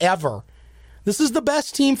Carolina ever. This is the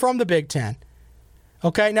best team from the Big Ten.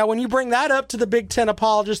 Okay, now when you bring that up to the Big Ten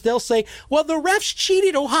apologists, they'll say, well, the refs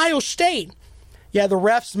cheated Ohio State. Yeah, the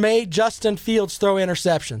refs made Justin Fields throw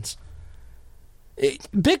interceptions.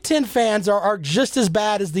 Big Ten fans are just as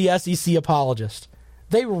bad as the SEC apologists.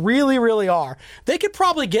 They really, really are. They could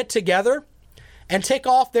probably get together and take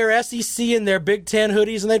off their SEC and their Big Ten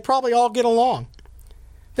hoodies, and they'd probably all get along.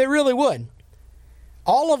 They really would.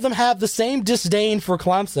 All of them have the same disdain for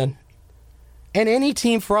Clemson and any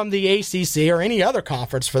team from the ACC or any other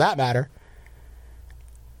conference for that matter.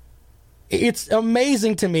 It's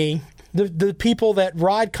amazing to me, the people that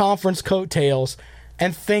ride conference coattails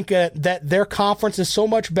and think that their conference is so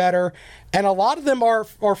much better, and a lot of them are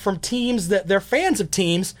from teams that they're fans of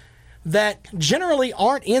teams that generally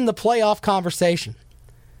aren't in the playoff conversation.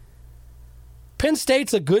 Penn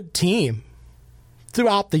State's a good team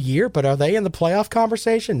throughout the year, but are they in the playoff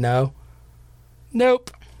conversation? No. Nope.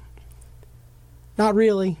 Not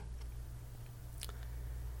really.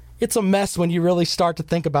 It's a mess when you really start to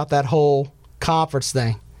think about that whole conference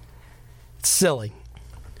thing. It's silly.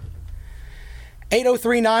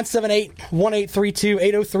 803-978-1832.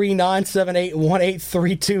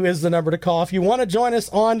 803-978-1832 is the number to call. If you want to join us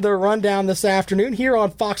on the rundown this afternoon here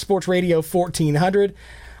on Fox Sports Radio 1400,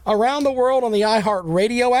 around the world on the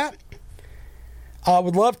iHeartRadio app, I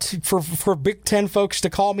would love for Big Ten folks to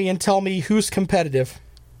call me and tell me who's competitive.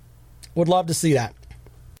 Would love to see that.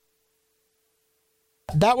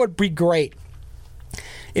 That would be great.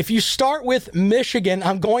 If you start with Michigan,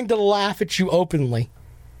 I'm going to laugh at you openly.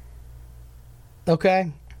 Okay?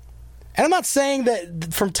 And I'm not saying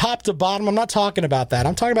that from top to bottom. I'm not talking about that.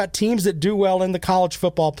 I'm talking about teams that do well in the college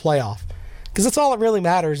football playoff. Because that's all that really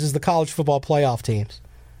matters is the college football playoff teams.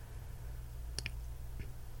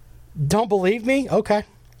 Don't believe me? Okay.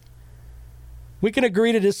 We can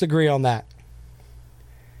agree to disagree on that.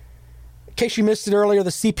 In case you missed it earlier, the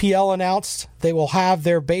CPL announced they will have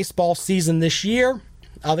their baseball season this year.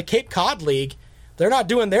 The Cape Cod League, they're not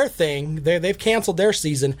doing their thing. They've canceled their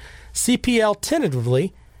season. CPL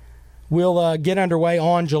tentatively will get underway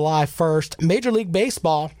on July 1st. Major League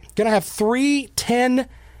Baseball going to have three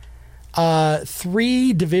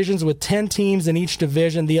divisions with 10 teams in each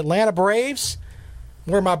division. The Atlanta Braves,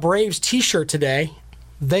 I wear my Braves t-shirt today.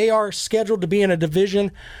 They are scheduled to be in a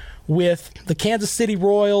division with the Kansas City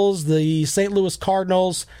Royals, the St. Louis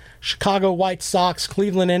Cardinals, Chicago White Sox,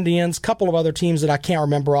 Cleveland Indians, a couple of other teams that I can't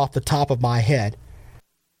remember off the top of my head.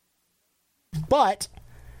 But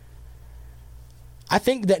I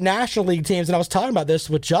think that National League teams, and I was talking about this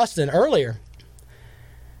with Justin earlier,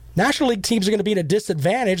 National League teams are going to be at a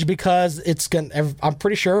disadvantage because I'm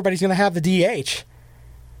pretty sure everybody's going to have the DH.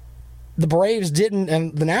 The Braves didn't,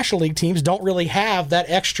 and the National League teams don't really have that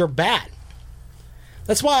extra bat.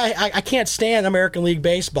 That's why I can't stand American League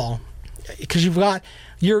Baseball, because you've got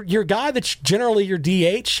your guy that's generally your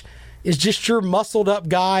DH is just your muscled up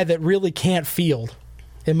guy that really can't field,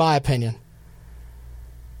 in my opinion.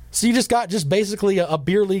 So you just got basically a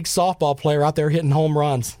beer league softball player out there hitting home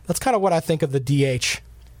runs. That's kind of what I think of the DH.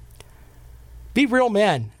 Be real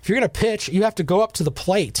men. If you're going to pitch, you have to go up to the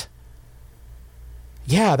plate.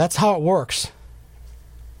 Yeah, that's how it works.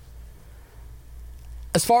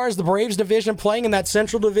 As far as the Braves division playing in that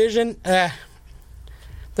Central Division, they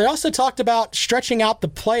also talked about stretching out the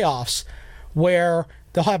playoffs. where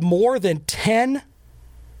they'll have more than 10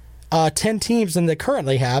 teams than they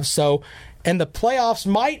currently have. So, and the playoffs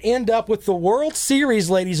might end up with the World Series,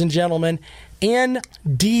 ladies and gentlemen, in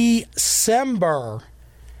December.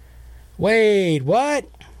 Wait, what?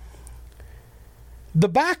 The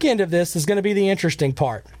back end of this is going to be the interesting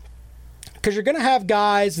part, because you're going to have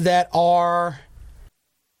guys that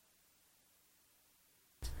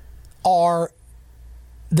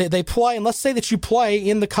they play, and let's say that you play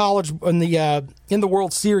in the college in the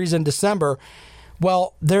World Series in December.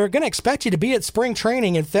 Well, they're going to expect you to be at spring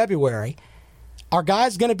training in February. Are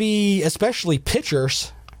guys going to be, especially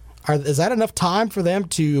pitchers, is that enough time for them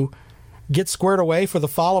to get squared away for the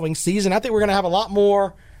following season? I think we're going to have a lot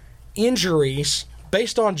more injuries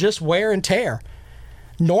based on just wear and tear.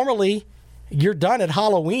 Normally, you're done at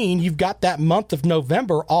Halloween. You've got that month of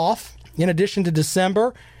November off, in addition to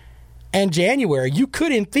December and January. You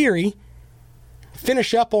could, in theory,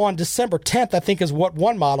 finish up on December 10th, I think is what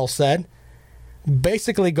one model said.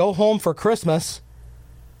 Basically go home for Christmas.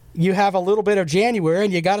 You have a little bit of January,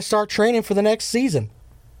 and you got to start training for the next season.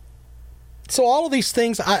 So all of these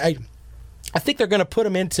things, I think they're going to put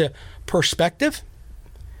them into perspective.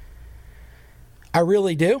 I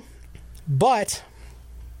really do. But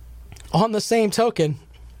on the same token,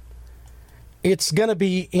 it's going to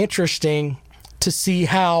be interesting to see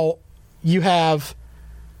how you have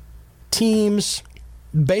teams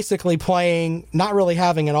basically playing, not really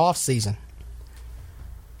having an off season.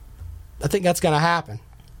 I think that's going to happen.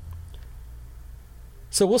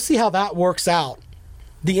 So we'll see how that works out.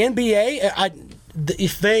 The NBA,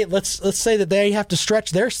 if they let's say that they have to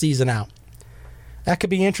stretch their season out, that could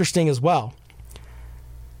be interesting as well.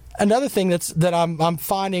 Another thing that I'm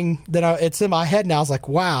finding that it's in my head now is like,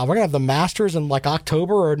 wow, we're gonna have the Masters in like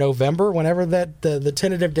October or November, whenever that the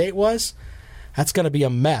tentative date was. That's gonna be a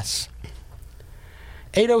mess.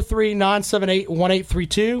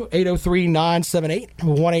 803-978-1832,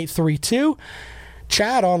 803-978-1832.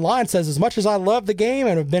 Chad online says, as much as I love the game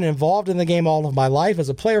and have been involved in the game all of my life as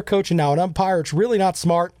a player, coach, and now an umpire, it's really not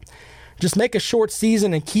smart. Just make a short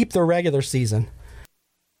season and keep the regular season.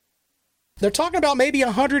 They're talking about maybe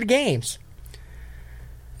 100 games.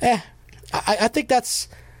 I think that's,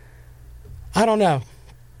 I don't know.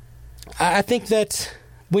 I think that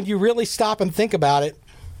when you really stop and think about it,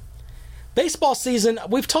 baseball season,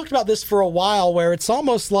 we've talked about this for a while, where it's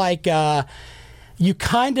almost like it's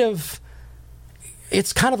kind of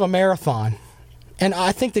a marathon. And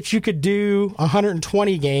I think that you could do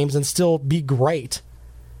 120 games and still be great.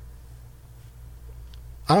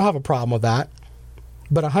 I don't have a problem with that.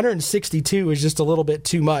 But 162 is just a little bit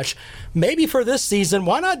too much. Maybe for this season,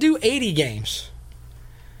 why not do 80 games?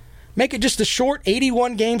 Make it just a short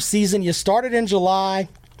 81-game season. You start it in July,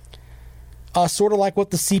 sort of like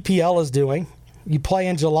what the CPL is doing. You play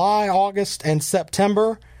in July, August, and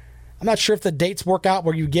September. I'm not sure if the dates work out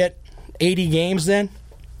where you get 80 games then.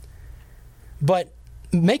 But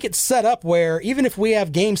make it set up where even if we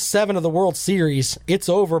have Game 7 of the World Series, it's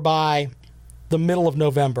over by the middle of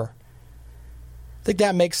November. I think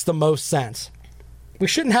that makes the most sense. We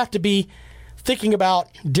shouldn't have to be thinking about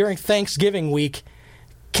during Thanksgiving week,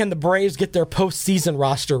 can the Braves get their postseason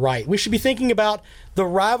roster right? We should be thinking about the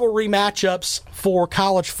rivalry matchups for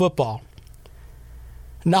college football.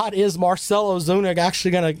 Not is Marcell Ozuna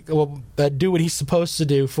actually going to do what he's supposed to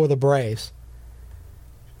do for the Braves.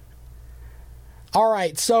 All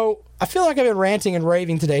right, so I feel like I've been ranting and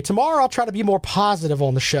raving today. Tomorrow I'll try to be more positive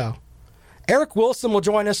on the show. Eric Wilson will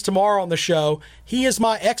join us tomorrow on the show. He is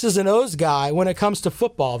my X's and O's guy when it comes to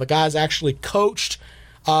football. The guy's actually coached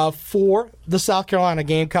for the South Carolina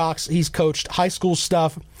Gamecocks. He's coached high school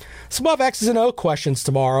stuff. So we'll have X's and O questions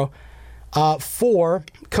tomorrow for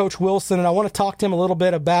Coach Wilson, and I want to talk to him a little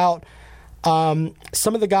bit about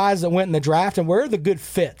some of the guys that went in the draft and where are the good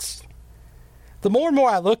fits. The more and more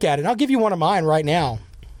I look at it, and I'll give you one of mine right now.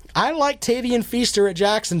 I like Tavian Feaster at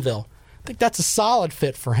Jacksonville. I think that's a solid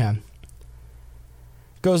fit for him.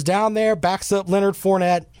 Goes down there, backs up Leonard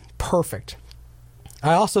Fournette. Perfect.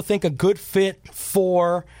 I also think a good fit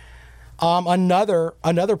for another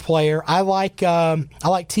player. I like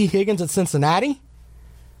T. Higgins at Cincinnati.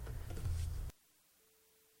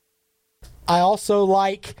 I also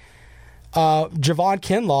like Javon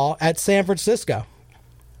Kinlaw at San Francisco.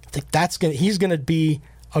 I think he's going to be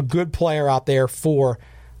a good player out there for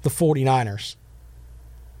the 49ers.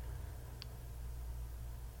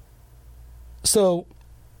 So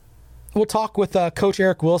we'll talk with Coach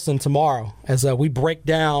Eric Wilson tomorrow as we break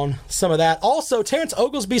down some of that. Also, Terrence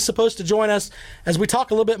Oglesby is supposed to join us as we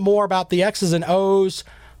talk a little bit more about the X's and O's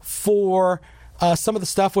for some of the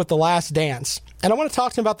stuff with The Last Dance. And I want to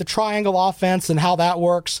talk to him about the triangle offense and how that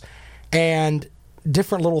works. and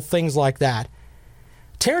different little things like that.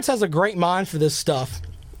 Terrence has a great mind for this stuff.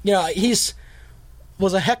 You know,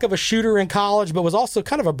 was a heck of a shooter in college, but was also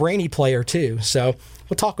kind of a brainy player too. So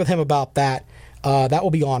we'll talk with him about that. That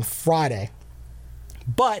will be on Friday.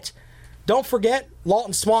 But don't forget,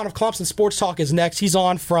 Lawton Swan of Clemson Sports Talk is next. He's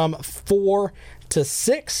on from 4 to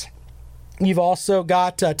 6. You've also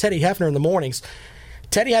got Teddy Hefner in the mornings.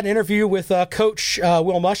 Teddy had an interview with Coach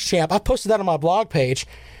Will Muschamp. I posted that on my blog page.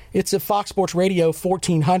 It's at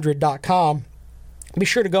foxsportsradio1400.com. Be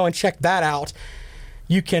sure to go and check that out.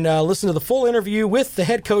 You can listen to the full interview with the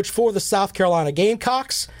head coach for the South Carolina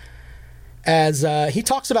Gamecocks as he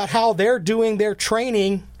talks about how they're doing their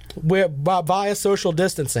training via social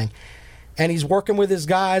distancing. And he's working with his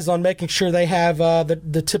guys on making sure they have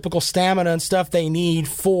the typical stamina and stuff they need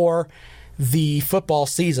for the football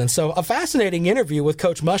season. So a fascinating interview with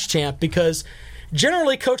Coach Muschamp, because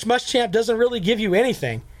generally Coach Muschamp doesn't really give you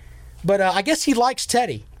anything. But I guess he likes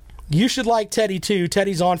Teddy. You should like Teddy too.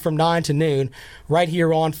 Teddy's on from 9 to noon right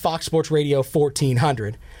here on Fox Sports Radio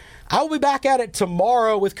 1400. I will be back at it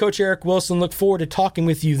tomorrow with Coach Eric Wilson. Look forward to talking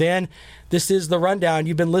with you then. This is The Rundown.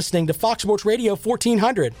 You've been listening to Fox Sports Radio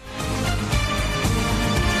 1400.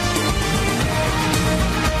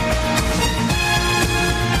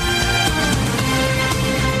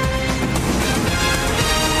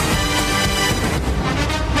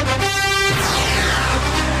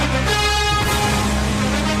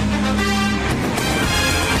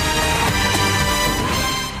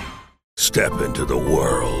 Step into the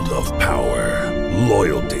world of power,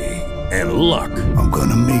 loyalty, and luck. I'm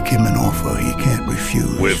gonna make him an offer he can't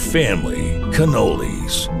refuse. With family,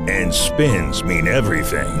 cannolis, and spins mean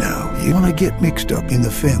everything. Now, you wanna get mixed up in the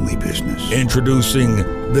family business. Introducing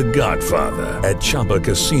The Godfather at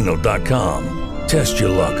ChumbaCasino.com. Test your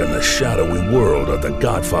luck in the shadowy world of The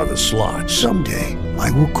Godfather slot. Someday,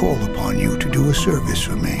 I will call upon you to do a service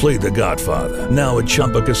for me. Play The Godfather, now at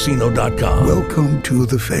ChumbaCasino.com. Welcome to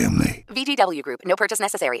the family. VGW Group. No purchase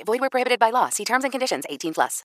necessary. Void where prohibited by law. See terms and conditions. 18+.